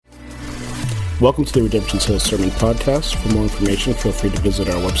Welcome to the Redemption's Hill Sermon Podcast. For more information, feel free to visit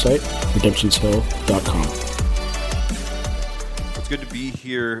our website, redemptionshill.com. It's good to be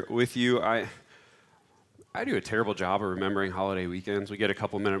here with you. I do a terrible job of remembering holiday weekends. We get a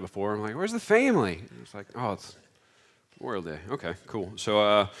couple minutes before. I'm like, where's the family? It's like, oh, it's Memorial Day. Okay, cool.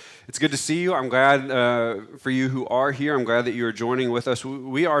 So it's good to see you. I'm glad for you who are here. I'm glad that you are joining with us.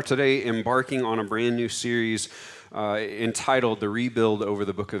 We are today embarking on a brand new series entitled The Rebuild over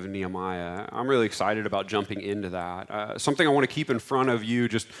the book of Nehemiah. I'm really excited about jumping into that. Something I want to keep in front of you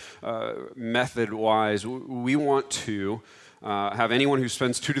just method-wise, we want to have anyone who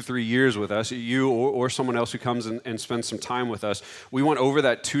spends 2 to 3 years with us, you or someone else who comes and spends some time with us, we want over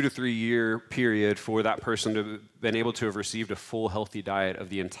that 2 to 3 year period for that person to have been able to have received a full, healthy diet of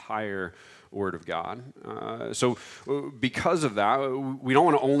the entire Word of God. So because of that, we don't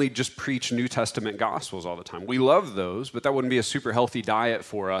want to only just preach New Testament Gospels all the time. We love those, but that wouldn't be a super healthy diet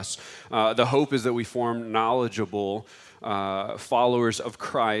for us. The hope is that we form knowledgeable followers of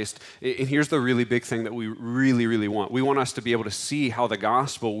Christ. And here's the really big thing that we really want. We want us to be able to see how the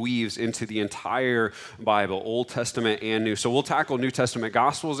gospel weaves into the entire Bible, Old Testament and New. So we'll tackle New Testament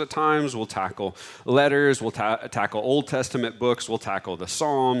Gospels at times, we'll tackle letters, we'll tackle Old Testament books, we'll tackle the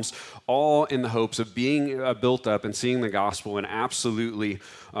Psalms, all in the hopes of being built up and seeing the gospel in absolutely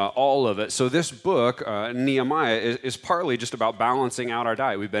all of it. So this book, Nehemiah, is partly just about balancing out our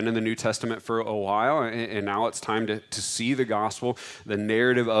diet. We've been in the New Testament for a while, and now it's time to see the gospel, the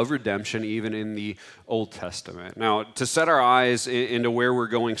narrative of redemption, even in the Old Testament. Now, to set our eyes into where we're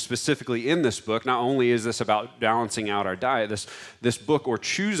going specifically in this book, not only is this about balancing out our diet, this book, or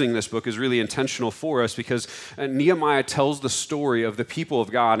choosing this book, is really intentional for us because Nehemiah tells the story of the people of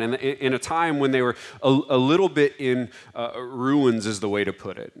God and in a time when they were a little bit in ruins, is the way to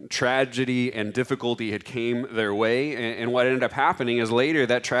put it. Tragedy and difficulty had came their way, and what ended up happening is later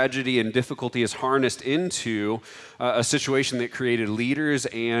that tragedy and difficulty is harnessed into a situation that created leaders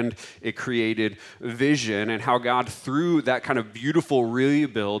and it created vision, and how God, through that kind of beautiful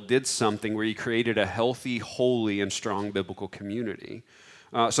rebuild, did something where he created a healthy, holy, and strong biblical community.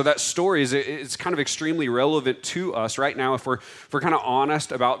 So that story is kind of extremely relevant to us right now. If we're kind of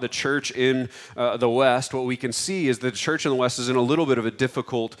honest about the church in the West, what we can see is the church in the West is in a little bit of a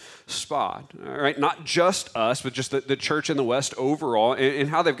difficult spot, right? Not just us, but just the church in the West overall, and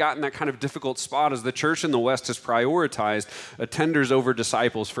how they've gotten that kind of difficult spot is the church in the West has prioritized attenders over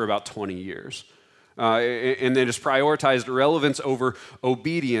disciples for about 20 years. And then just prioritized relevance over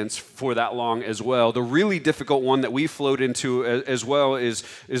obedience for that long as well. The really difficult one that we flowed into as well is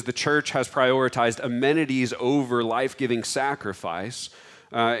the church has prioritized amenities over life-giving sacrifice.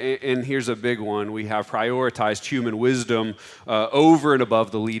 And here's a big one. We have prioritized human wisdom over and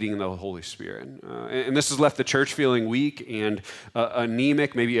above the leading of the Holy Spirit. And this has left the church feeling weak and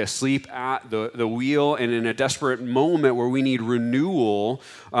anemic, maybe asleep at the wheel, and in a desperate moment where we need renewal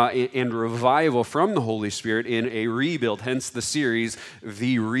and revival from the Holy Spirit in a rebuild, hence the series,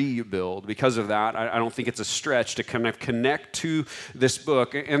 The Rebuild. Because of that, I don't think it's a stretch to kind of connect to this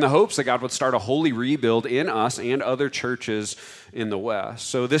book in the hopes that God would start a holy rebuild in us and other churches in the West.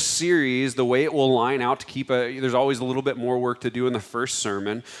 So this series, the way it will line out to there's always a little bit more work to do in the first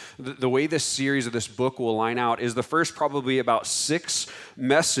sermon. The way this series of this book will line out is the first probably about 6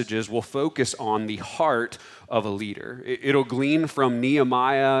 messages will focus on the heart of a leader. It'll glean from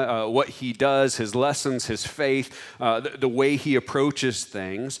Nehemiah, what he does, his lessons, his faith, the way he approaches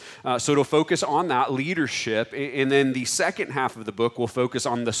things. So it'll focus on that leadership. And then the second half of the book will focus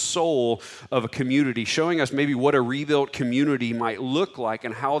on the soul of a community, showing us maybe what a rebuilt community might look like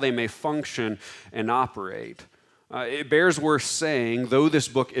and how they may function and operate. It bears worth saying, though this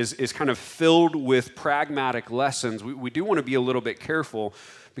book is kind of filled with pragmatic lessons, we do want to be a little bit careful,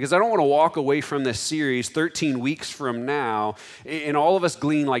 because I don't want to walk away from this series 13 weeks from now and all of us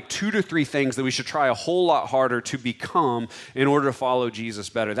glean like 2 to 3 things that we should try a whole lot harder to become in order to follow Jesus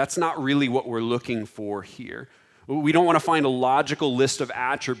better. That's not really what we're looking for here. We don't want to find a logical list of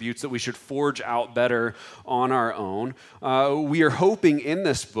attributes that we should forge out better on our own. We are hoping in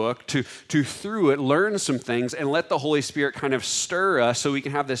this book to through it, learn some things and let the Holy Spirit kind of stir us so we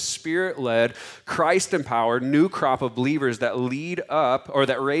can have this Spirit-led, Christ-empowered new crop of believers that lead up or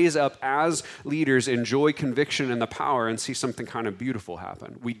that raise up as leaders, enjoy conviction and the power, and see something kind of beautiful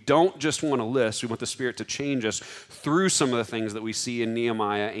happen. We don't just want a list. We want the Spirit to change us through some of the things that we see in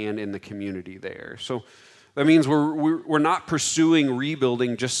Nehemiah and in the community there. So that means we're not pursuing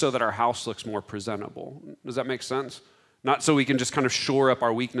rebuilding just so that our house looks more presentable. Does that make sense? Not so we can just kind of shore up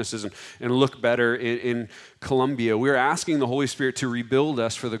our weaknesses and look better in Columbia. We're asking the Holy Spirit to rebuild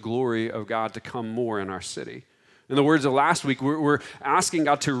us for the glory of God to come more in our city. In the words of last week, we're asking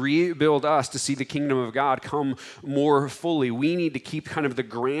God to rebuild us to see the kingdom of God come more fully. We need to keep kind of the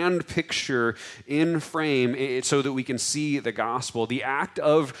grand picture in frame so that we can see the gospel. The act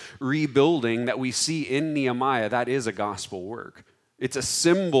of rebuilding that we see in Nehemiah, that is a gospel work. It's a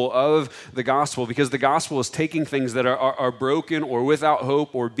symbol of the gospel because the gospel is taking things that are broken or without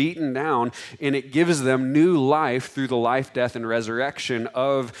hope or beaten down, and it gives them new life through the life, death, and resurrection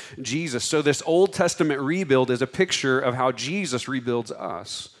of Jesus. So this Old Testament rebuild is a picture of how Jesus rebuilds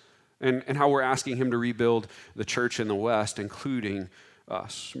us and how we're asking him to rebuild the church in the West, including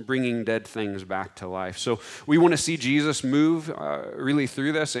us, bringing dead things back to life. So we want to see Jesus move really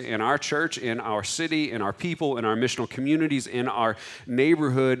through this in our church, in our city, in our people, in our missional communities, in our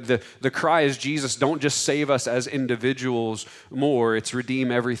neighborhood. The cry is, Jesus, don't just save us as individuals more. It's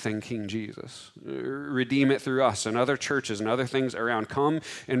redeem everything, King Jesus. Redeem it through us and other churches and other things around. Come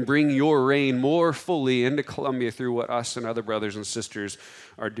and bring your reign more fully into Columbia through what us and other brothers and sisters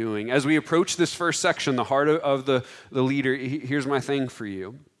are doing. As we approach this first section, the heart of the leader, here's my thing for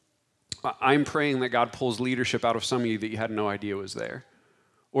you. I'm praying that God pulls leadership out of some of you that you had no idea was there.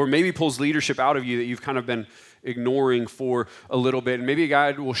 Or maybe pulls leadership out of you that you've kind of been ignoring for a little bit. And maybe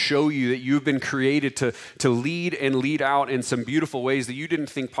God will show you that you've been created to lead and lead out in some beautiful ways that you didn't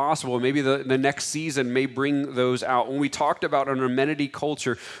think possible. Maybe the next season may bring those out. When we talked about an amenity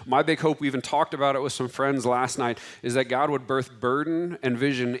culture, my big hope, we even talked about it with some friends last night, is that God would birth burden and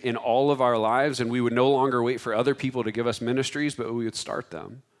vision in all of our lives, and we would no longer wait for other people to give us ministries, but we would start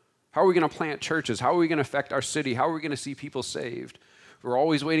them. How are we going to plant churches? How are we going to affect our city? How are we going to see people saved? We're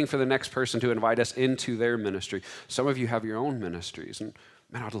always waiting for the next person to invite us into their ministry. Some of you have your own ministries. And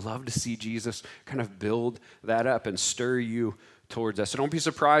man, I'd love to see Jesus kind of build that up and stir you towards that. So don't be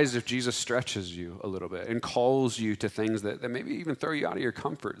surprised if Jesus stretches you a little bit and calls you to things that maybe even throw you out of your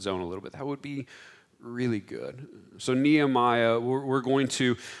comfort zone a little bit. That would be really good. So Nehemiah, we're going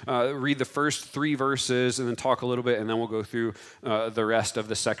to read the first 3 verses and then talk a little bit, and then we'll go through the rest of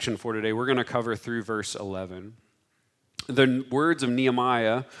the section for today. We're going to cover through verse 11. The words of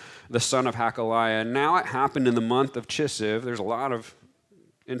Nehemiah, the son of Hakaliah. Now it happened in the month of Chislev. There's a lot of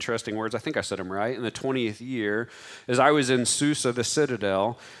interesting words. I think I said them right. In the 20th year, as I was in Susa, the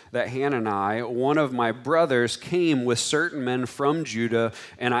citadel, that Hanani, one of my brothers, came with certain men from Judah,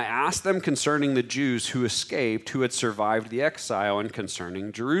 and I asked them concerning the Jews who escaped, who had survived the exile, and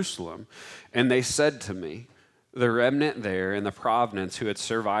concerning Jerusalem. And they said to me, the remnant there in the province who had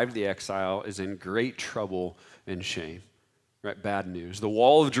survived the exile is in great trouble and shame. Right, bad news. The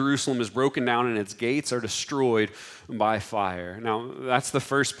wall of Jerusalem is broken down and its gates are destroyed by fire. Now, that's the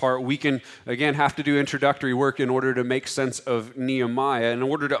first part. We can, again, have to do introductory work in order to make sense of Nehemiah. In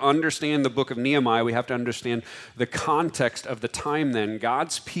order to understand the book of Nehemiah, we have to understand the context of the time then.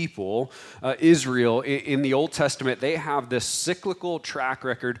 God's people, Israel, in the Old Testament, they have this cyclical track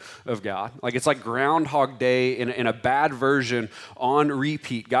record of God. Like it's like Groundhog Day in a bad version on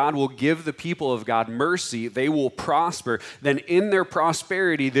repeat. God will give the people of God mercy. They will prosper. Then in their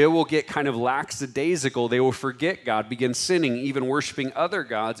prosperity, they will get kind of lackadaisical. They will forget God, begin sinning, even worshiping other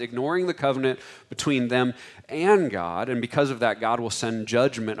gods, ignoring the covenant between them and God. And because of that, God will send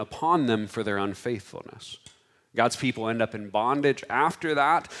judgment upon them for their unfaithfulness. God's people end up in bondage after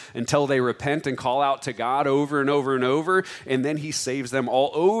that until they repent and call out to God over and over and over, and then he saves them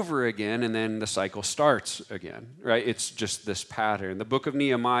all over again, and then the cycle starts again, right? It's just this pattern. The book of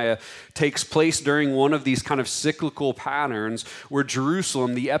Nehemiah takes place during one of these kind of cyclical patterns where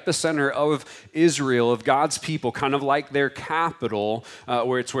Jerusalem, the epicenter of Israel, of God's people, kind of like their capital,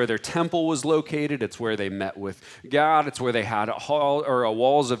 where it's where their temple was located, it's where they met with God, it's where they had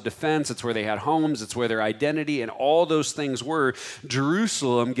walls of defense, it's where they had homes, it's where their identity and all those things were.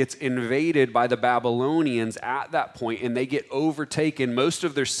 Jerusalem gets invaded by the Babylonians at that point, and they get overtaken. Most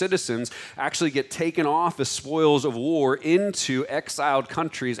of their citizens actually get taken off as spoils of war into exiled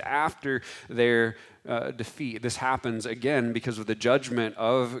countries after their defeat. This happens again because of the judgment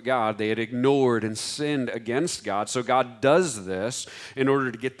of God. They had ignored and sinned against God. So God does this in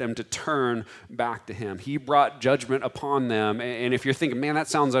order to get them to turn back to him. He brought judgment upon them. And if you're thinking, man, that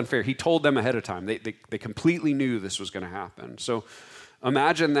sounds unfair, he told them ahead of time. They completely knew this was going to happen. So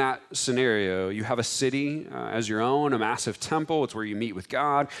imagine that scenario. You have a city as your own, a massive temple. It's where you meet with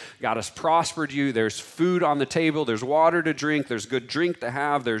God. God has prospered you. There's food on the table. There's water to drink. There's good drink to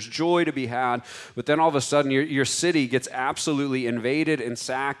have. There's joy to be had. But then all of a sudden, your city gets absolutely invaded and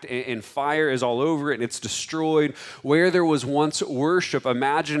sacked, and fire is all over it, and it's destroyed. Where there was once worship,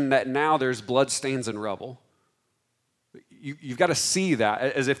 imagine that now there's bloodstains and rubble. You've got to see that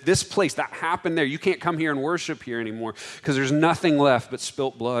as if this place, that happened there. You can't come here and worship here anymore because there's nothing left but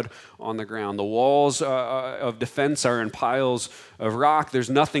spilt blood on the ground. The walls of defense are in piles of rock. There's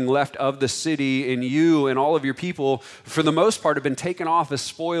nothing left of the city, and you and all of your people, for the most part, have been taken off as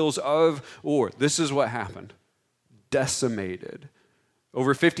spoils of war. This is what happened. Decimated.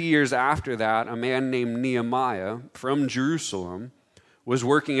 Over 50 years after that, a man named Nehemiah from Jerusalem was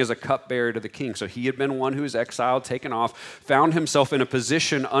working as a cupbearer to the king. So he had been one who was exiled, taken off, found himself in a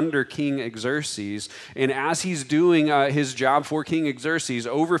position under King Xerxes. And as he's doing his job for King Xerxes,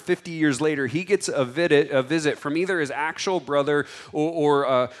 over 50 years later, he gets a visit from either his actual brother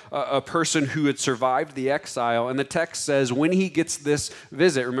or a person who had survived the exile. And the text says when he gets this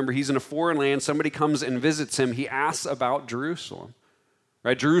visit, remember he's in a foreign land, somebody comes and visits him, he asks about Jerusalem.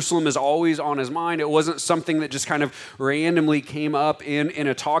 Right? Jerusalem is always on his mind. It wasn't something that just kind of randomly came up in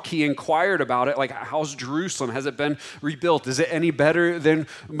a talk. He inquired about it, like, how's Jerusalem? Has it been rebuilt? Is it any better than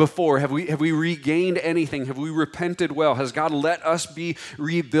before? Have we regained anything? Have we repented well? Has God let us be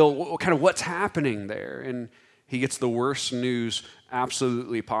rebuilt? What's happening there? And he gets the worst news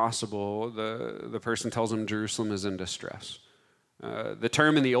absolutely possible. The person tells him Jerusalem is in distress. The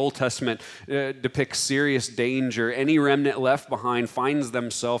term in the Old Testament depicts serious danger. Any remnant left behind finds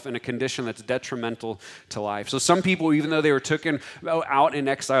themselves in a condition that's detrimental to life. So some people, even though they were taken out in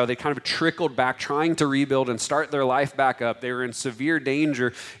exile, they kind of trickled back trying to rebuild and start their life back up. They were in severe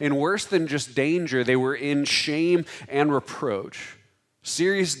danger. And worse than just danger, they were in shame and reproach.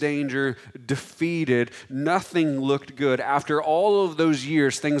 Serious danger, defeated, nothing looked good. After all of those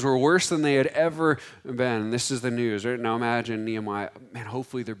years, things were worse than they had ever been. This is the news. Right? Now imagine Nehemiah, man,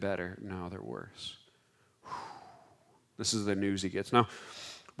 hopefully they're better. No, they're worse. This is the news he gets. Now,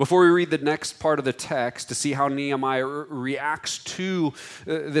 before we read the next part of the text to see how Nehemiah reacts to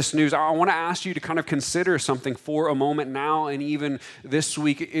this news, I want to ask you to kind of consider something for a moment now and even this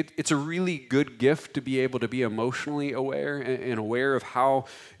week. It's a really good gift to be able to be emotionally aware and aware of how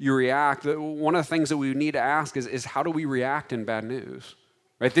you react. One of the things that we need to ask is how do we react in bad news?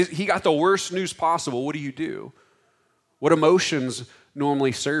 Right? He got the worst news possible. What do? What emotions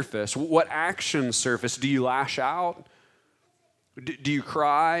normally surface? What actions surface? Do you lash out? Do you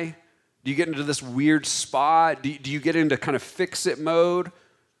cry? Do you get into this weird spot? Do you get into kind of fix-it mode?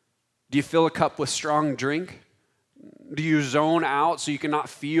 Do you fill a cup with strong drink? Do you zone out so you cannot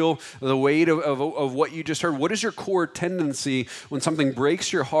feel the weight of what you just heard? What is your core tendency when something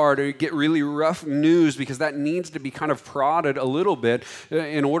breaks your heart or you get really rough news? Because that needs to be kind of prodded a little bit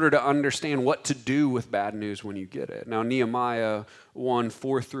in order to understand what to do with bad news when you get it. Now, Nehemiah 1,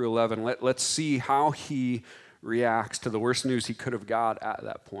 4 through 11, let's see how he reacts to the worst news he could have got at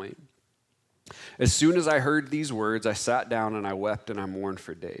that point. As soon as I heard these words, I sat down and I wept and I mourned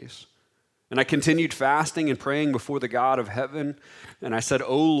for days. And I continued fasting and praying before the God of heaven. And I said,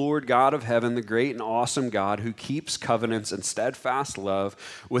 O Lord God of heaven, the great and awesome God who keeps covenants and steadfast love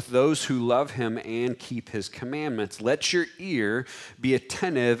with those who love him and keep his commandments. Let your ear be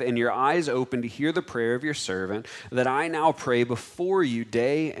attentive and your eyes open to hear the prayer of your servant, that I now pray before you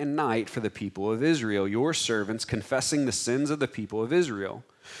day and night for the people of Israel, your servants, confessing the sins of the people of Israel,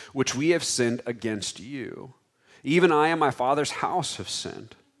 which we have sinned against you. Even I and my father's house have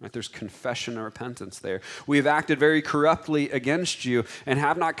sinned. Right, there's confession and repentance there. We have acted very corruptly against you and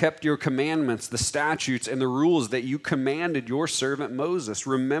have not kept your commandments, the statutes, and the rules that you commanded your servant Moses.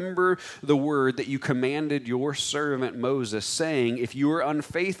 Remember the word that you commanded your servant Moses, saying, if you are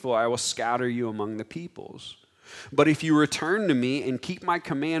unfaithful, I will scatter you among the peoples. But if you return to me and keep my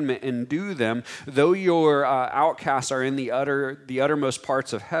commandment and do them, though your outcasts are in the uttermost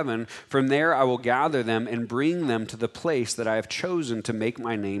parts of heaven, from there I will gather them and bring them to the place that I have chosen to make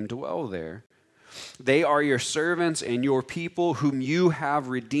my name dwell there. They are your servants and your people, whom you have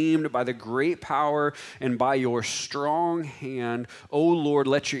redeemed by the great power and by your strong hand. O Lord,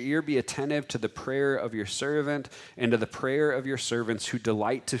 let your ear be attentive to the prayer of your servant and to the prayer of your servants who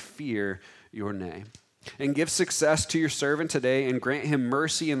delight to fear your name. And give success to your servant today and grant him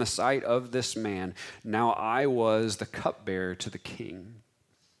mercy in the sight of this man. Now I was the cupbearer to the king.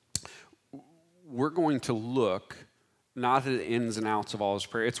 We're going to look not at the ins and outs of all his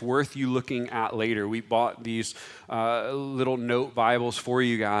prayer. It's worth you looking at later. We bought these little note Bibles for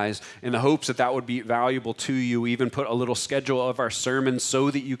you guys in the hopes that that would be valuable to you. We even put a little schedule of our sermons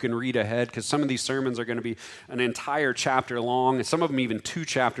so that you can read ahead, because some of these sermons are going to be an entire chapter long, and some of them even 2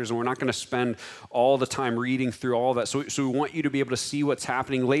 chapters, and we're not going to spend all the time reading through all that. So we want you to be able to see what's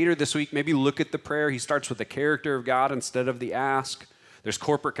happening. Later this week, maybe look at the prayer. He starts with the character of God instead of the ask. There's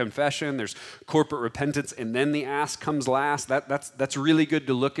corporate confession, there's corporate repentance, and then the ask comes last. That's really good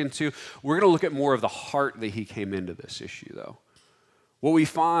to look into. We're going to look at more of the heart that he came into this issue, though. What we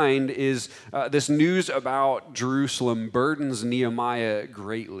find is this news about Jerusalem burdens Nehemiah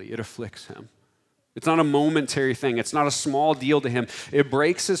greatly. It afflicts him. It's not a momentary thing. It's not a small deal to him. It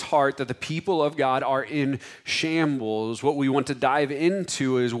breaks his heart that the people of God are in shambles. What we want to dive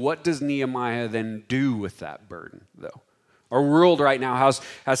into is, what does Nehemiah then do with that burden, though? Our world right now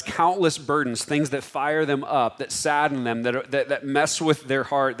has countless burdens, things that fire them up, that sadden them, that mess with their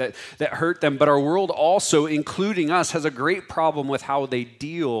heart, that hurt them. But our world also, including us, has a great problem with how they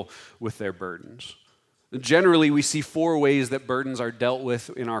deal with their burdens. Generally, we see 4 ways that burdens are dealt with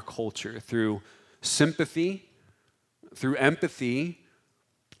in our culture: through sympathy, through empathy,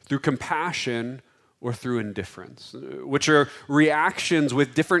 through compassion, or through indifference, which are reactions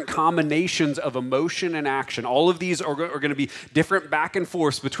with different combinations of emotion and action. All of these are going to be different back and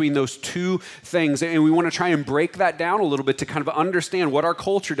forth between those 2 things, and we want to try and break that down a little bit to kind of understand what our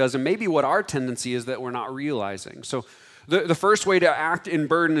culture does and maybe what our tendency is that we're not realizing. So the first way to act in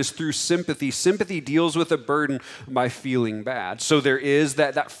burden is through sympathy. Sympathy deals with a burden by feeling bad. So there is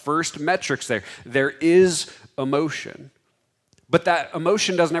that first metrics there. There is emotion. But that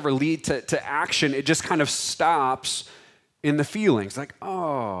emotion doesn't ever lead to action. It just kind of stops in the feelings. Like,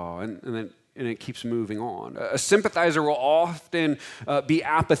 oh, and it keeps moving on. A sympathizer will often be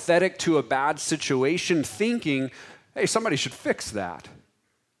apathetic to a bad situation, thinking, hey, somebody should fix that.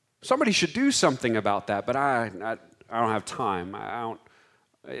 Somebody should do something about that, but I don't have time.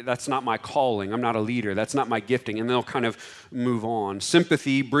 That's not my calling. I'm not a leader. That's not my gifting. And they'll kind of move on.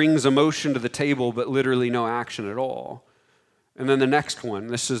 Sympathy brings emotion to the table, but literally no action at all. And then the next one,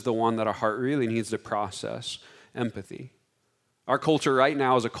 this is the one that our heart really needs to process: empathy. Our culture right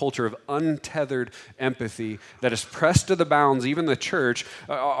now is a culture of untethered empathy that is pressed to the bounds. Even the church,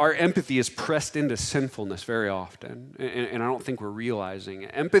 our empathy is pressed into sinfulness very often, and I don't think we're realizing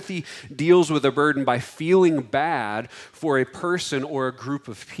it. Empathy deals with a burden by feeling bad for a person or a group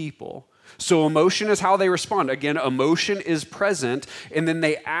of people. So emotion is how they respond. Again, emotion is present, and then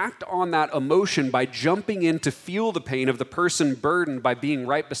they act on that emotion by jumping in to feel the pain of the person burdened by being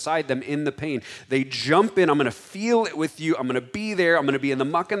right beside them in the pain. They jump in. I'm going to feel it with you. I'm going to be there. I'm going to be in the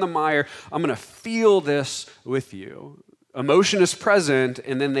muck and the mire. I'm going to feel this with you. Emotion is present,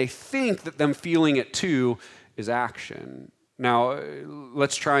 and then they think that them feeling it too is action. Now,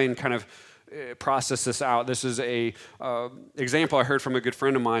 let's try and kind of process this out. This is a example I heard from a good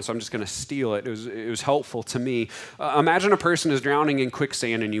friend of mine, so I'm just going to steal it. It was helpful to me. Imagine a person is drowning in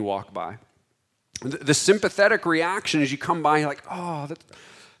quicksand and you walk by. The sympathetic reaction as you come by, you're like, oh,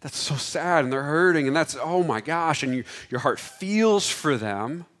 that's so sad, and they're hurting, and that's, oh my gosh, and your heart feels for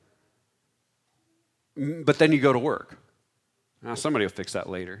them, but then you go to work. Now, somebody will fix that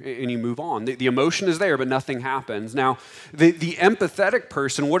later, and you move on. The emotion is there, but nothing happens. Now, the empathetic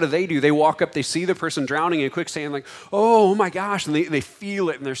person, what do? They walk up, they see the person drowning in quicksand, like, oh my gosh, and they feel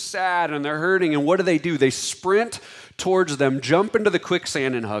it, and they're sad, and they're hurting, and what do? They sprint towards them, jump into the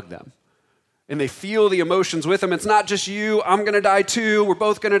quicksand, and hug them. And they feel the emotions with them. It's not just you, I'm going to die too, we're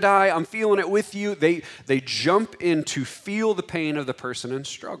both going to die, I'm feeling it with you. They jump in to feel the pain of the person in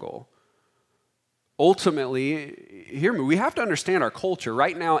struggle. Ultimately, hear me, we have to understand our culture.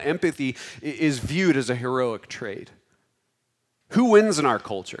 Right now, empathy is viewed as a heroic trait. Who wins in our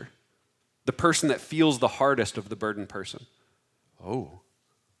culture? The person that feels the hardest of the burdened person. Oh,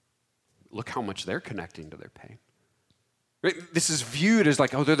 look how much they're connecting to their pain. Right? This is viewed as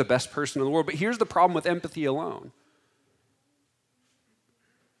like, oh, they're the best person in the world. But here's the problem with empathy alone.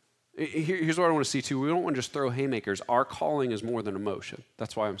 Here's what I want to see too. We don't want to just throw haymakers. Our calling is more than emotion.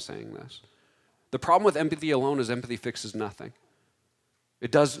 That's why I'm saying this. The problem with empathy alone is empathy fixes nothing. It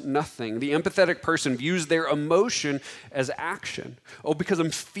does nothing. The empathetic person views their emotion as action. Oh, because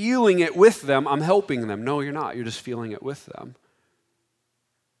I'm feeling it with them, I'm helping them. No, you're not. You're just feeling it with them.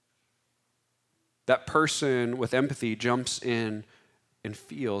 That person with empathy jumps in and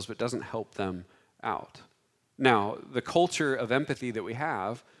feels, but doesn't help them out. Now, the culture of empathy that we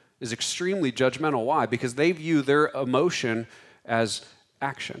have is extremely judgmental. Why? Because they view their emotion as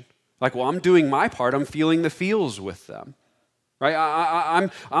action. Like, well, I'm doing my part. I'm feeling the feels with them, right?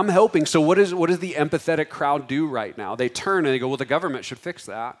 I'm helping. So what does the empathetic crowd do right now? They turn and they go, well, the government should fix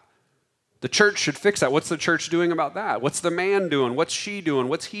that. The church should fix that. What's the church doing about that? What's the man doing? What's she doing?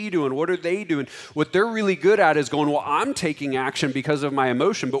 What's he doing? What are they doing? What they're really good at is going, well, I'm taking action because of my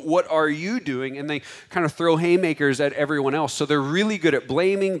emotion, but what are you doing? And they kind of throw haymakers at everyone else. So they're really good at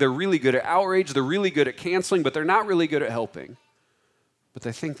blaming. They're really good at outrage. They're really good at canceling, but they're not really good at helping. But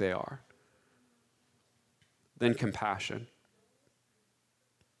they think they are. Then compassion.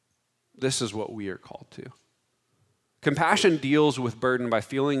 This is what we are called to. Compassion deals with burden by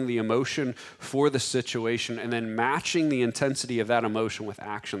feeling the emotion for the situation and then matching the intensity of that emotion with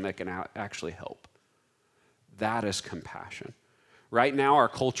action that can actually help. That is compassion. Right now, our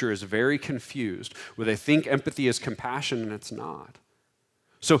culture is very confused where they think empathy is compassion and it's not.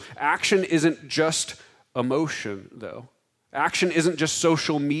 So action isn't just emotion, though. Action isn't just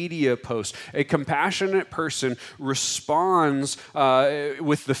social media posts. A compassionate person responds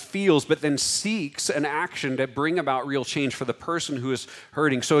with the feels, but then seeks an action to bring about real change for the person who is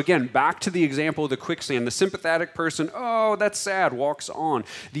hurting. So again, back to the example of the quicksand. The sympathetic person, oh, that's sad, walks on.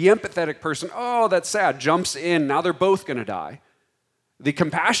 The empathetic person, oh, that's sad, jumps in. Now they're both going to die. The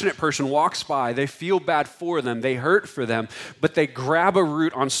compassionate person walks by, they feel bad for them, they hurt for them, but they grab a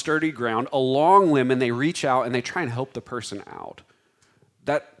root on sturdy ground, a long limb, and they reach out and they try and help the person out.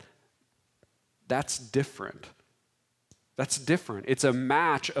 That's different. That's different. It's a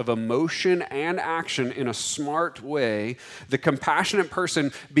match of emotion and action in a smart way. The compassionate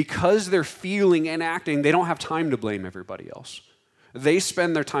person, because they're feeling and acting, they don't have time to blame everybody else. They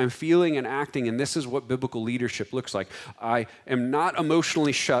spend their time feeling and acting, and this is what biblical leadership looks like. I am not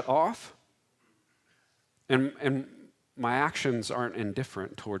emotionally shut off, and my actions aren't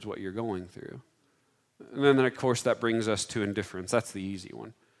indifferent towards what you're going through. And then, of course, that brings us to indifference. That's the easy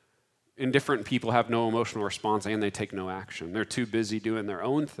one. Indifferent people have no emotional response, and they take no action. They're too busy doing their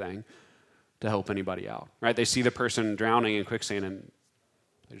own thing to help anybody out, right? They see the person drowning in quicksand, and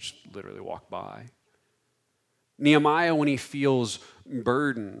they just literally walk by. Nehemiah, when he feels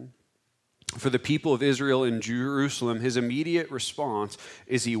burden for the people of Israel in Jerusalem, his immediate response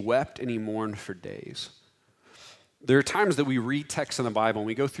is he wept and he mourned for days. There are times that we read texts in the Bible and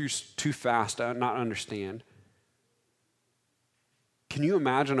we go through too fast to not understand. Can you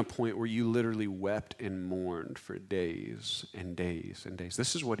imagine a point where you literally wept and mourned for days and days and days?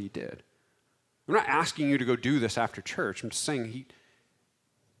 This is what he did. I'm not asking you to go do this after church. I'm just saying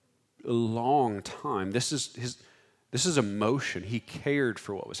a long time. This is emotion. He cared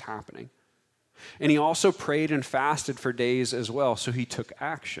for what was happening. And he also prayed and fasted for days as well, so he took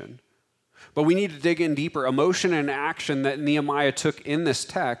action. But we need to dig in deeper. Emotion and action that Nehemiah took in this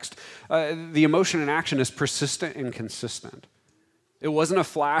text, the emotion and action is persistent and consistent. It wasn't a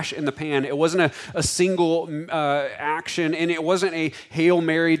flash in the pan. It wasn't a single action, and it wasn't a Hail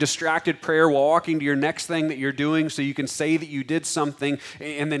Mary distracted prayer while walking to your next thing that you're doing so you can say that you did something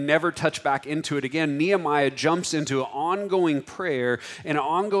and then never touch back into it again. Nehemiah jumps into an ongoing prayer and an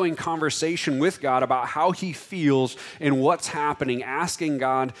ongoing conversation with God about how he feels and what's happening, asking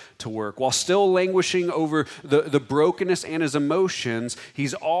God to work. While still languishing over the brokenness and his emotions,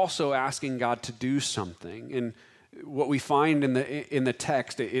 he's also asking God to do something. And what we find in the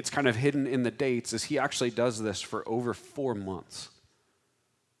text, it's kind of hidden in the dates, is he actually does this for over 4 months.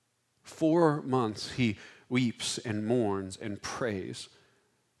 4 months he weeps and mourns and prays.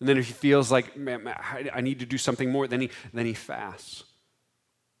 And then if he feels like, man, I need to do something more, then he fasts.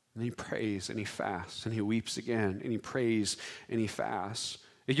 And he prays and he fasts and he weeps again and he prays and he fasts.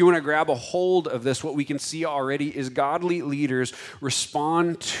 If you want to grab a hold of this, what we can see already is godly leaders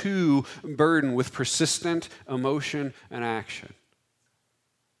respond to burden with persistent emotion and action.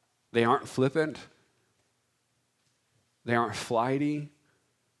 They aren't flippant. They aren't flighty.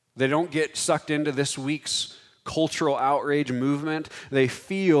 They don't get sucked into this week's cultural outrage movement. They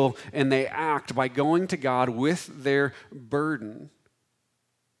feel and they act by going to God with their burden.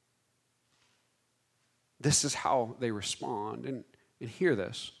 This is how they respond. And hear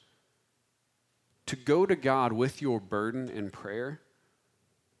this. To go to God with your burden in prayer,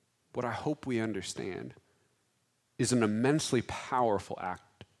 what I hope we understand is an immensely powerful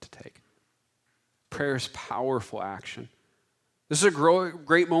act to take. Prayer is powerful action. This is a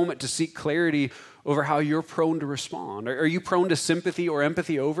great moment to seek clarity over how you're prone to respond. Are you prone to sympathy or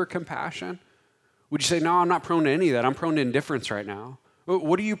empathy over compassion? Would you say, no, I'm not prone to any of that. I'm prone to indifference right now.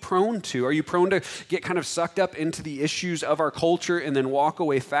 What are you prone to? Are you prone to get kind of sucked up into the issues of our culture and then walk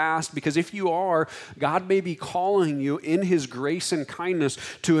away fast? Because if you are, God may be calling you in his grace and kindness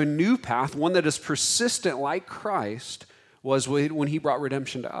to a new path, one that is persistent like Christ was when he brought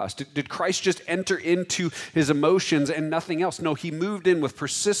redemption to us. Did Christ just enter into his emotions and nothing else? No, he moved in with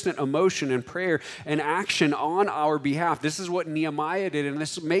persistent emotion and prayer and action on our behalf. This is what Nehemiah did, and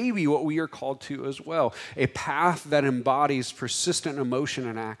this may be what we are called to as well. A path that embodies persistent emotion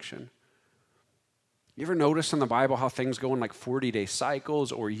and action. You ever notice in the Bible how things go in like 40-day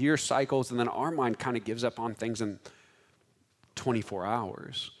cycles or year cycles, and then our mind kind of gives up on things in 24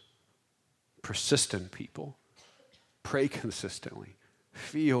 hours? Persistent people. Pray consistently,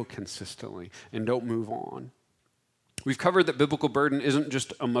 feel consistently, and don't move on. We've covered that biblical burden isn't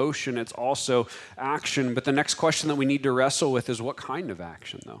just emotion, it's also action. But the next question that we need to wrestle with is what kind of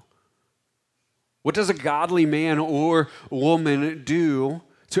action, though? What does a godly man or woman do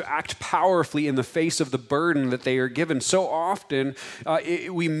to act powerfully in the face of the burden that they are given? So often,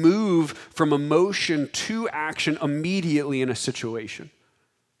 we move from emotion to action immediately in a situation.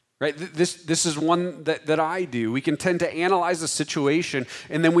 Right? This is one that I do. We can tend to analyze a situation,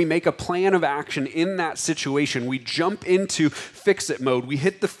 and then we make a plan of action in that situation. We jump into fix-it mode. We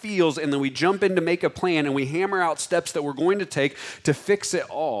hit the feels, and then we jump in to make a plan, and we hammer out steps that we're going to take to fix it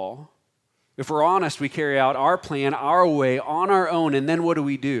all. If we're honest, we carry out our plan, our way, on our own, and then what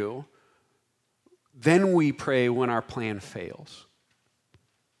do? Then we pray when our plan fails.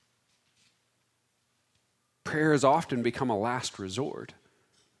 Prayer has often become a last resort.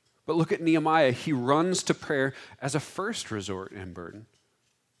 But look at Nehemiah. He runs to prayer as a first resort in burden.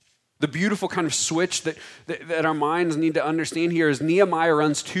 The beautiful kind of switch that our minds need to understand here is Nehemiah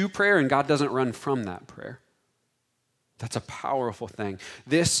runs to prayer and God doesn't run from that prayer. That's a powerful thing.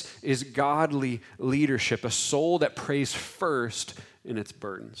 This is godly leadership, a soul that prays first in its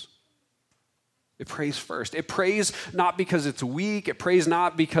burdens. It prays first. It prays not because it's weak. It prays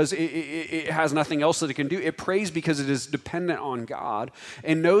not because it has nothing else that it can do. It prays because it is dependent on God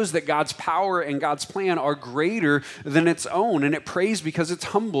and knows that God's power and God's plan are greater than its own. And it prays because it's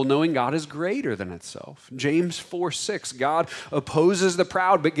humble, knowing God is greater than itself. James 4:6, God opposes the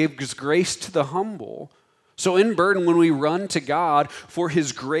proud but gives grace to the humble. So in burden, when we run to God for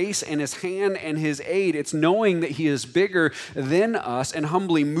his grace and his hand and his aid, it's knowing that he is bigger than us and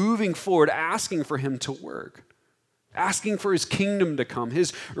humbly moving forward, asking for him to work, asking for his kingdom to come,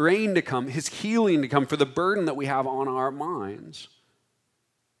 his reign to come, his healing to come, for the burden that we have on our minds.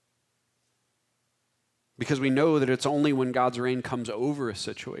 Because we know that it's only when God's reign comes over a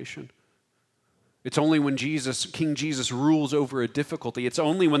situation. It's only when King Jesus rules over a difficulty. It's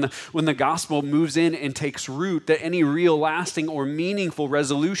only when the gospel moves in and takes root that any real lasting or meaningful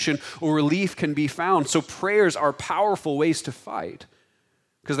resolution or relief can be found. So prayers are powerful ways to fight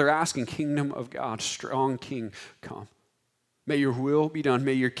because they're asking, kingdom of God, strong king, come. May your will be done.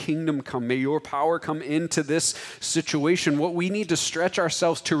 May your kingdom come. May your power come into this situation. What we need to stretch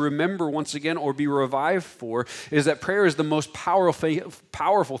ourselves to remember once again or be revived for is that prayer is the most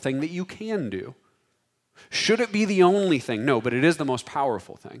powerful thing that you can do. Should it be the only thing? No, but it is the most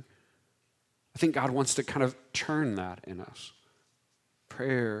powerful thing. I think God wants to kind of turn that in us.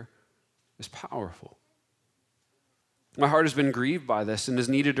 Prayer is powerful. My heart has been grieved by this and has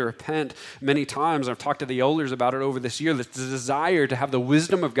needed to repent many times. I've talked to the elders about it over this year. This desire to have the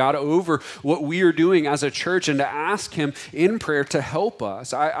wisdom of God over what we are doing as a church and to ask him in prayer to help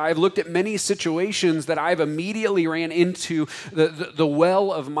us. I've looked at many situations that I've immediately ran into the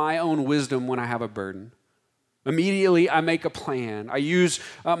well of my own wisdom when I have a burden. Immediately, I make a plan. I use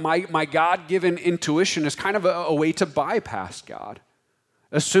my God-given intuition as kind of a way to bypass God,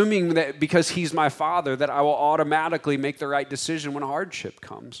 assuming that because he's my father that I will automatically make the right decision when hardship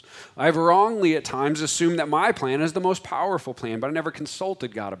comes. I've wrongly at times assumed that my plan is the most powerful plan, but I never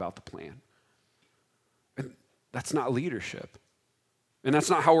consulted God about the plan. And that's not leadership. And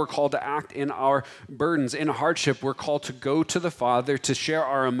that's not how we're called to act in our burdens. In hardship, we're called to go to the Father, to share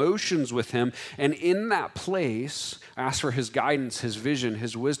our emotions with him, and in that place, ask for his guidance, his vision,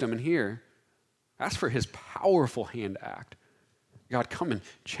 his wisdom, and here, ask for his powerful hand to act. God, come and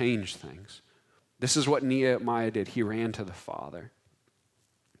change things. This is what Nehemiah did. He ran to the Father.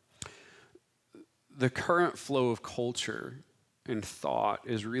 The current flow of culture and thought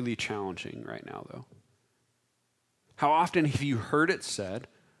is really challenging right now, though. How often have you heard it said,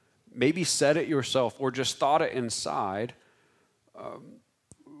 maybe said it yourself, or just thought it inside,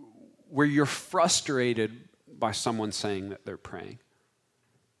 where you're frustrated by someone saying that they're praying?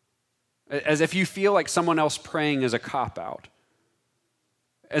 As if you feel like someone else praying is a cop-out.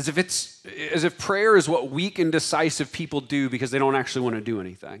 As if prayer is what weak and decisive people do because they don't actually want to do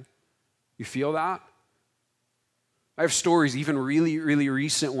anything. You feel that? I have stories, even really, really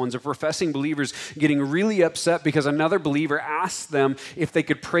recent ones, of professing believers getting really upset because another believer asked them if they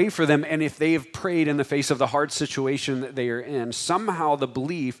could pray for them and if they have prayed in the face of the hard situation that they are in. Somehow the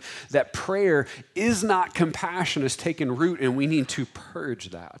belief that prayer is not compassion has taken root, and we need to purge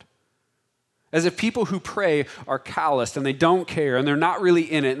that. As if people who pray are calloused and they don't care and they're not really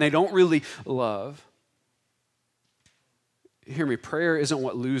in it and they don't really love. Hear me, prayer isn't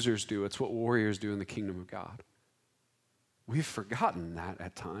what losers do, it's what warriors do in the kingdom of God. We've forgotten that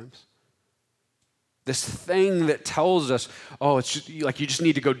at times. This thing that tells us, oh, it's just like you just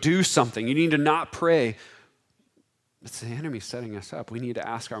need to go do something. You need to not pray. It's the enemy setting us up. We need to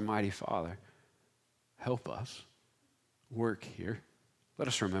ask our mighty Father, help us. work here. Let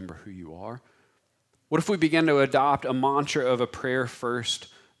us remember who you are. What if we begin to adopt a mantra of a prayer-first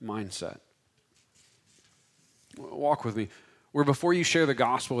mindset? Walk with me. Where before you share the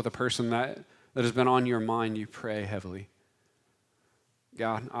gospel with a person that has been on your mind, you pray heavily.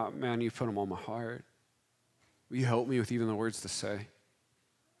 God, man, you put them on my heart. Will you help me with even the words to say?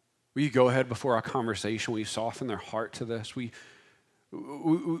 Will you go ahead before our conversation? Will you soften their heart to this? Will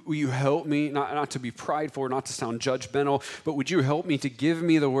you help me, not to be prideful, not to sound judgmental, but would you help me to give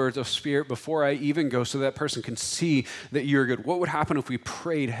me the words of Spirit before I even go so that person can see that you're good? What would happen if we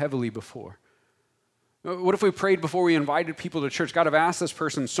prayed heavily before? What if we prayed before we invited people to church? God, I've asked this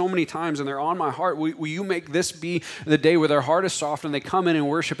person so many times and they're on my heart. Will you make this be the day where their heart is soft and they come in and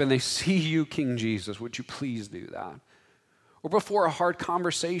worship and they see you, King Jesus? Would you please do that? Or before a hard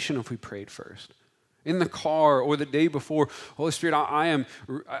conversation if we prayed first. In the car or the day before, Holy Spirit, I'm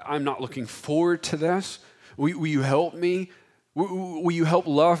not looking forward to this. Will you help me? Will you help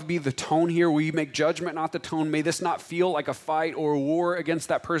love be the tone here? Will you make judgment not the tone? May this not feel like a fight or a war against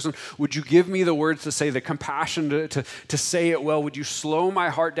that person. Would you give me the words to say, the compassion to say it well? Would you slow my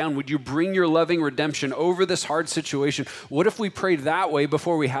heart down? Would you bring your loving redemption over this hard situation? What if we prayed that way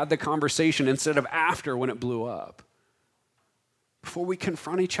before we had the conversation instead of after when it blew up? Before we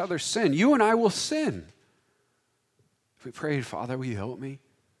confront each other's sin. You and I will sin. If we prayed, Father, will you help me?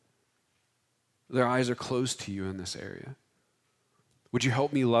 Their eyes are closed to you in this area. Would you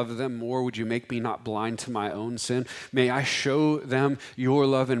help me love them more? Would you make me not blind to my own sin? May I show them your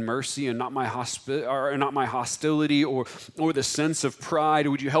love and mercy and not my hostility or the sense of pride?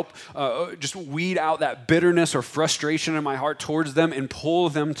 Would you help just weed out that bitterness or frustration in my heart towards them and pull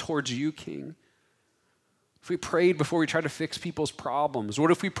them towards you, King? If we prayed before we tried to fix people's problems? What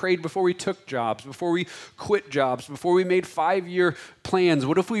if we prayed before we took jobs, before we quit jobs, before we made 5-year plans?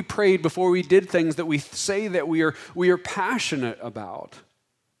 What if we prayed before we did things that we say that we are passionate about?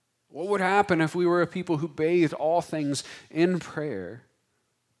 What would happen if we were a people who bathed all things in prayer?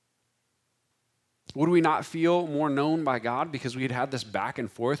 Would we not feel more known by God because we had this back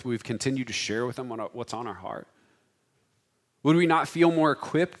and forth? We've continued to share with Him what's on our heart. Would we not feel more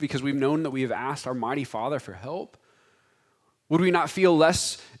equipped because we've known that we have asked our mighty Father for help? Would we not feel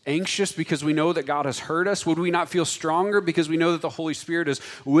less anxious because we know that God has heard us? Would we not feel stronger because we know that the Holy Spirit is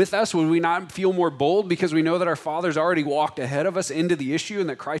with us? Would we not feel more bold because we know that our Father's already walked ahead of us into the issue and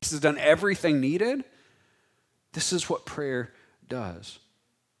that Christ has done everything needed? This is what prayer does.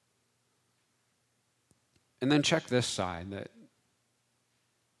 And then check this side, that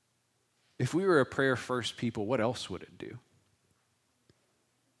if we were a prayer-first people, what else would it do?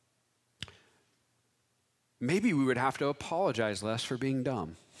 Maybe we would have to apologize less for being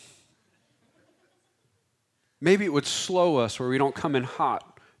dumb. Maybe it would slow us where we don't come in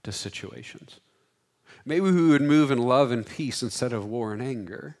hot to situations. Maybe we would move in love and peace instead of war and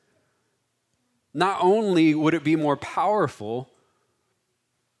anger. Not only would it be more powerful,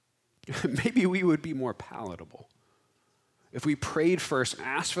 maybe we would be more palatable. If we prayed first and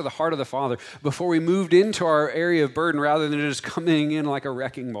asked for the heart of the Father before we moved into our area of burden rather than just coming in like a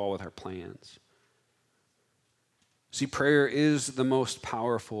wrecking ball with our plans. See, prayer is the most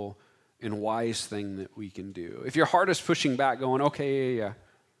powerful and wise thing that we can do. If your heart is pushing back, going, okay, yeah.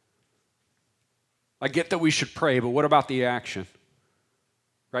 I get that we should pray, but what about the action?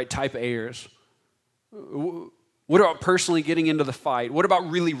 Right? Type A's. What about personally getting into the fight? What about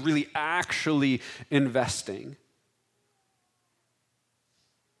really, really actually investing?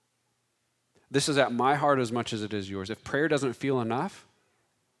 This is at my heart as much as it is yours. If prayer doesn't feel enough,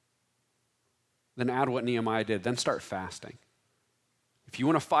 then add what Nehemiah did. Then start fasting. If you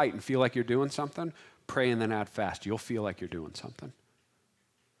want to fight and feel like you're doing something, pray and then add fast. You'll feel like you're doing something.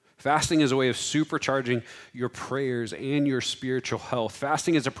 Fasting is a way of supercharging your prayers and your spiritual health.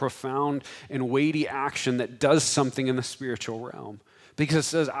 Fasting is a profound and weighty action that does something in the spiritual realm. Because it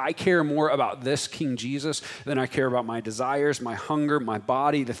says, I care more about this King Jesus than I care about my desires, my hunger, my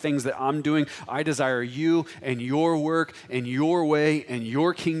body, the things that I'm doing. I desire you and your work and your way and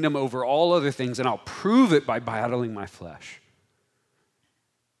your kingdom over all other things, and I'll prove it by battling my flesh.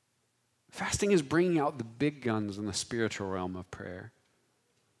 Fasting is bringing out the big guns in the spiritual realm of prayer.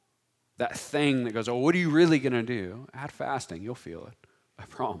 That thing that goes, oh, what are you really going to do? Add fasting, you'll feel it. I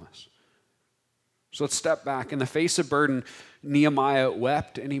promise. So let's step back. In the face of burden, Nehemiah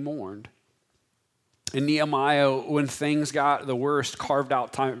wept and he mourned. And Nehemiah, when things got the worst, carved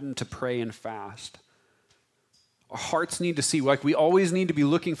out time to pray and fast. Our hearts need to see, like we always need to be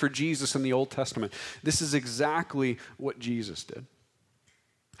looking for Jesus in the Old Testament. This is exactly what Jesus did.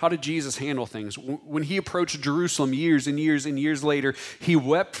 How did Jesus handle things? When he approached Jerusalem years and years and years later, he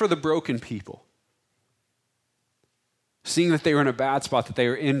wept for the broken people. Seeing that they were in a bad spot, that they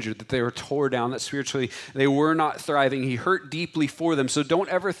were injured, that they were tore down, that spiritually they were not thriving. He hurt deeply for them. So don't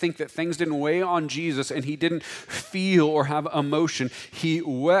ever think that things didn't weigh on Jesus and he didn't feel or have emotion. He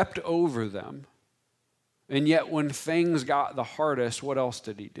wept over them. And yet when things got the hardest, what else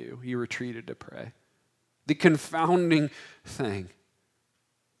did he do? He retreated to pray. The confounding thing.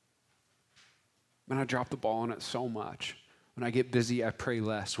 Man, I drop the ball on it so much. When I get busy, I pray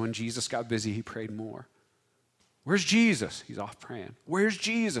less. When Jesus got busy, he prayed more. Where's Jesus? He's off praying. Where's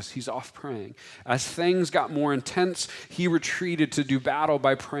Jesus? He's off praying. As things got more intense, he retreated to do battle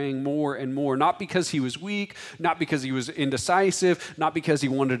by praying more and more. Not because he was weak, not because he was indecisive, not because he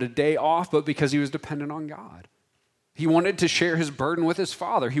wanted a day off, but because he was dependent on God. He wanted to share his burden with his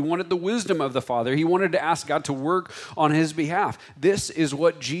Father. He wanted the wisdom of the Father. He wanted to ask God to work on his behalf. This is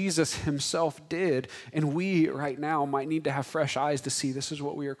what Jesus himself did, and we right now might need to have fresh eyes to see this is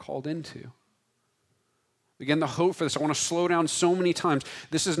what we are called into. Again, the hope for this, I want to slow down so many times.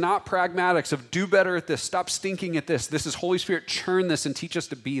 This is not pragmatics of do better at this, stop stinking at this. This is Holy Spirit, churn this and teach us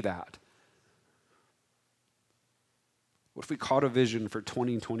to be that. What if we caught a vision for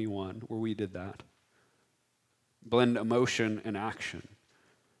 2021 where we did that? Blend emotion and action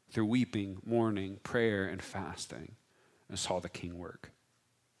through weeping, mourning, prayer, and fasting, and saw the King work.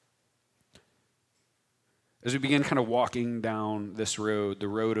 As we begin kind of walking down this road, the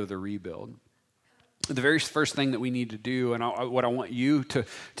road of the rebuild, the very first thing that we need to do, and what I want you to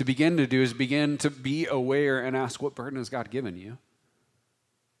begin to do, is begin to be aware and ask, what burden has God given you?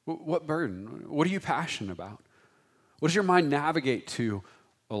 What burden? What are you passionate about? What does your mind navigate to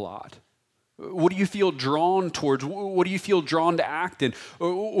a lot? What do you feel drawn towards? What do you feel drawn to act in?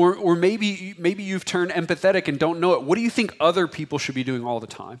 Or maybe you've turned empathetic and don't know it. What do you think other people should be doing all the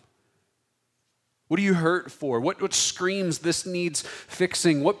time? What do you hurt for? What screams this needs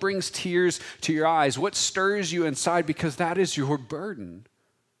fixing? What brings tears to your eyes? What stirs you inside? Because that is your burden.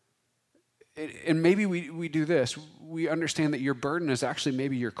 And maybe we do this. We understand that your burden is actually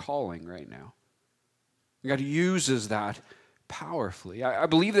maybe your calling right now. God uses that powerfully. I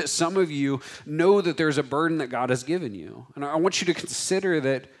believe that some of you know that there's a burden that God has given you. And I want you to consider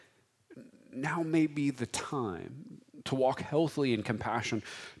that now may be the time to walk healthily in compassion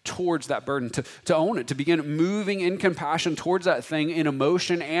towards that burden, to own it, to begin moving in compassion towards that thing in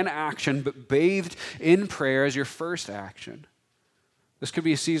emotion and action, but bathed in prayer as your first action. This could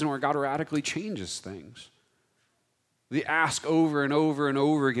be a season where God radically changes things. The ask over and over and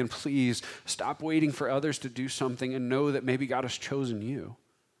over again, please stop waiting for others to do something and know that maybe God has chosen you.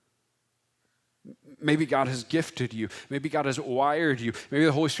 Maybe God has gifted you. Maybe God has wired you. Maybe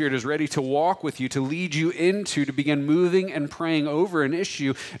the Holy Spirit is ready to walk with you, to lead you into, to begin moving and praying over an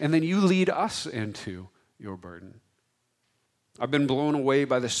issue, and then you lead us into your burden. I've been blown away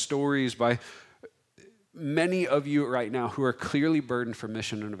by the stories by many of you right now who are clearly burdened for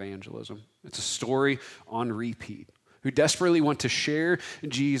mission and evangelism. It's a story on repeat, who desperately want to share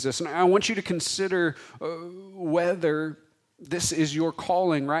Jesus. And I want you to consider whether this is your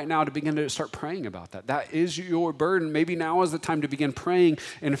calling right now to begin to start praying about that. That is your burden. Maybe now is the time to begin praying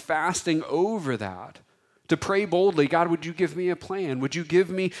and fasting over that. To pray boldly, God, would you give me a plan? Would you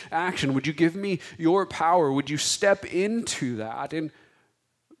give me action? Would you give me your power? Would you step into that? And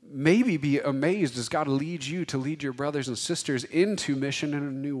maybe be amazed as God leads you to lead your brothers and sisters into mission in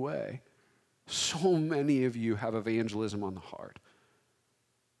a new way. So many of you have evangelism on the heart.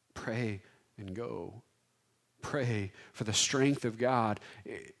 Pray and go. Pray for the strength of God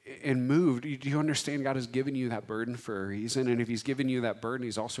and move. Do you understand God has given you that burden for a reason? And if he's given you that burden,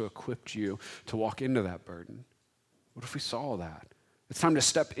 he's also equipped you to walk into that burden. What if we saw that? It's time to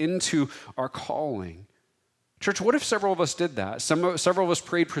step into our calling. Church, what if several of us did that? Several of us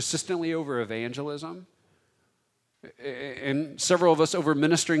prayed persistently over evangelism, and several of us over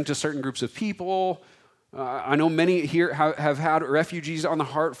ministering to certain groups of people. I know many here have had refugees on the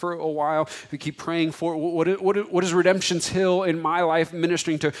heart for a while. We keep praying for what does Redemption's Hill in my life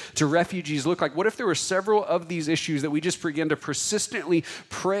ministering to refugees look like? What if there were several of these issues that we just began to persistently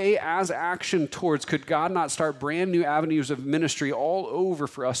pray as action towards? Could God not start brand new avenues of ministry all over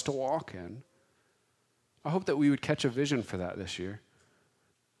for us to walk in? I hope that we would catch a vision for that this year.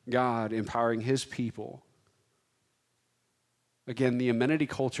 God empowering his people. Again, the amenity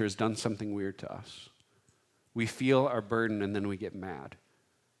culture has done something weird to us. We feel our burden and then we get mad.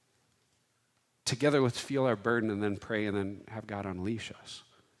 Together, let's feel our burden and then pray and then have God unleash us.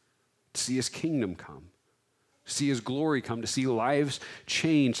 To see his kingdom come. To see his glory come. To see lives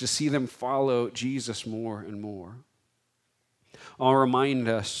change. To see them follow Jesus more and more. I'll remind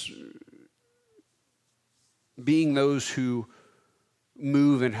us, being those who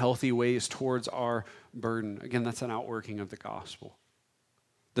move in healthy ways towards our burden. Again, that's an outworking of the gospel.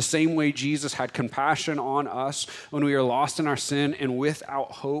 The same way Jesus had compassion on us when we were lost in our sin and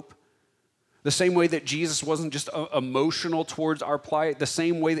without hope. The same way that Jesus wasn't just emotional towards our plight, the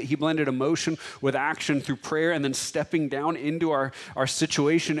same way that he blended emotion with action through prayer and then stepping down into our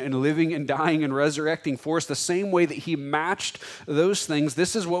situation and living and dying and resurrecting for us, the same way that he matched those things,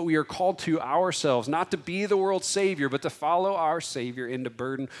 this is what we are called to ourselves, not to be the world's Savior, but to follow our Savior into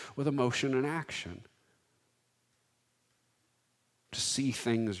burden with emotion and action. To see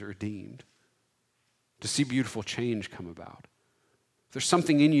things redeemed, to see beautiful change come about. If there's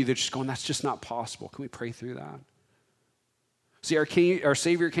something in you that's just going, that's just not possible, can we pray through that? See, our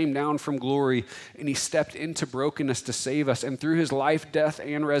Savior came down from glory and he stepped into brokenness to save us. And through his life, death,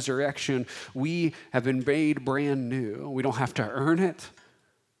 and resurrection, we have been made brand new. We don't have to earn it.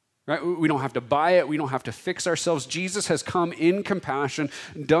 Right? We don't have to buy it. We don't have to fix ourselves. Jesus has come in compassion,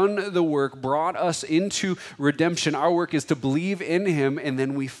 done the work, brought us into redemption. Our work is to believe in him, and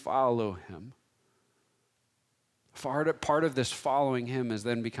then we follow him. Part of this following him is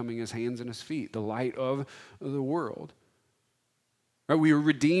then becoming his hands and his feet, the light of the world. Right? We are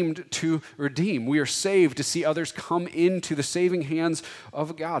redeemed to redeem. We are saved to see others come into the saving hands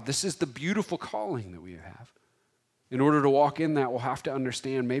of God. This is the beautiful calling that we have. In order to walk in that, we'll have to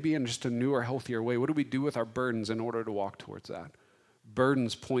understand, maybe in just a newer, healthier way, what do we do with our burdens in order to walk towards that?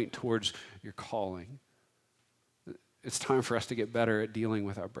 Burdens point towards your calling. It's time for us to get better at dealing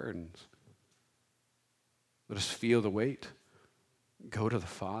with our burdens. Let us feel the weight. Go to the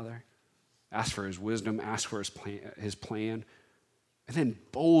Father. Ask for his wisdom. Ask for his plan. And then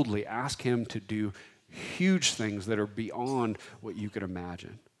boldly ask him to do huge things that are beyond what you could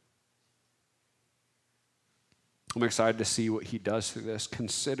imagine. I'm excited to see what he does through this.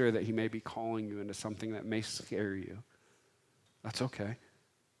 Consider that he may be calling you into something that may scare you. That's okay.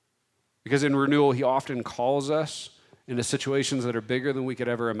 Because in renewal, he often calls us into situations that are bigger than we could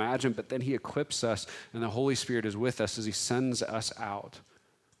ever imagine, but then he equips us, and the Holy Spirit is with us as he sends us out.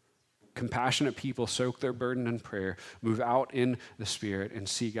 Compassionate people soak their burden in prayer, move out in the Spirit, and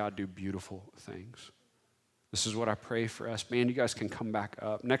see God do beautiful things. This is what I pray for us. Man, you guys can come back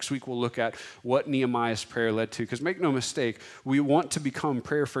up. Next week, we'll look at what Nehemiah's prayer led to. Because make no mistake, we want to become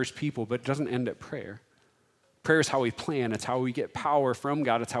prayer-first people, but it doesn't end at prayer. Prayer is how we plan. It's how we get power from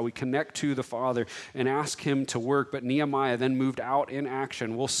God. It's how we connect to the Father and ask him to work. But Nehemiah then moved out in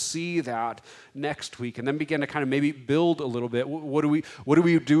action. We'll see that next week and then begin to kind of maybe build a little bit. What do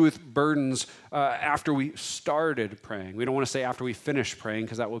we do with burdens after we started praying? We don't want to say after we finish praying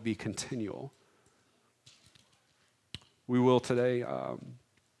because that will be continual. We will today,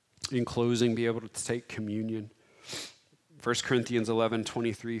 in closing, be able to take communion. 1 Corinthians 11,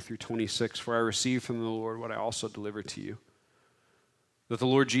 23 through 26, for I received from the Lord what I also delivered to you. That the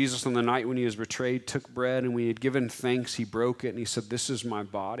Lord Jesus, on the night when he was betrayed, took bread, and when he had given thanks, he broke it, and he said, "This is my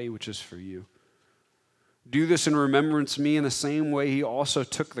body, which is for you. Do this in remembrance of me." In the same way, he also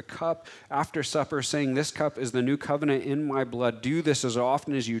took the cup after supper, saying, "This cup is the new covenant in my blood. Do this as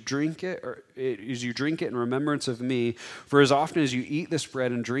often as you drink it, in remembrance of me. For as often as you eat this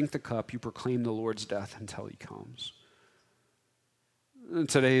bread and drink the cup, you proclaim the Lord's death until he comes." And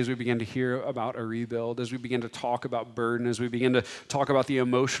today, as we begin to hear about a rebuild, as we begin to talk about burden, as we begin to talk about the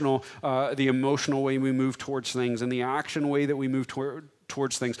emotional way we move towards things and the action way that we move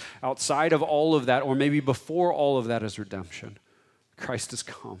towards things, outside of all of that, or maybe before all of that, is redemption. Christ has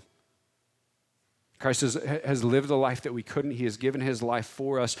come. Christ has lived the life that we couldn't. He has given his life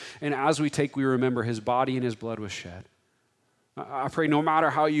for us. And as we take, we remember his body and his blood was shed. I pray no matter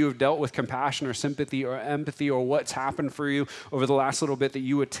how you have dealt with compassion or sympathy or empathy or what's happened for you over the last little bit, that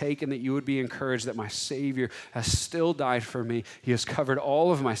you would take and that you would be encouraged that my Savior has still died for me. He has covered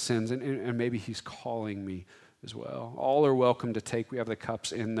all of my sins, and maybe he's calling me as well. All are welcome to take. We have the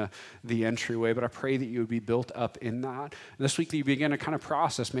cups in the entryway, but I pray that you would be built up in that. And this week that you begin to kind of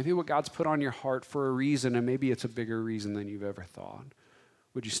process maybe what God's put on your heart for a reason, and maybe it's a bigger reason than you've ever thought.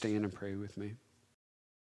 Would you stand and pray with me?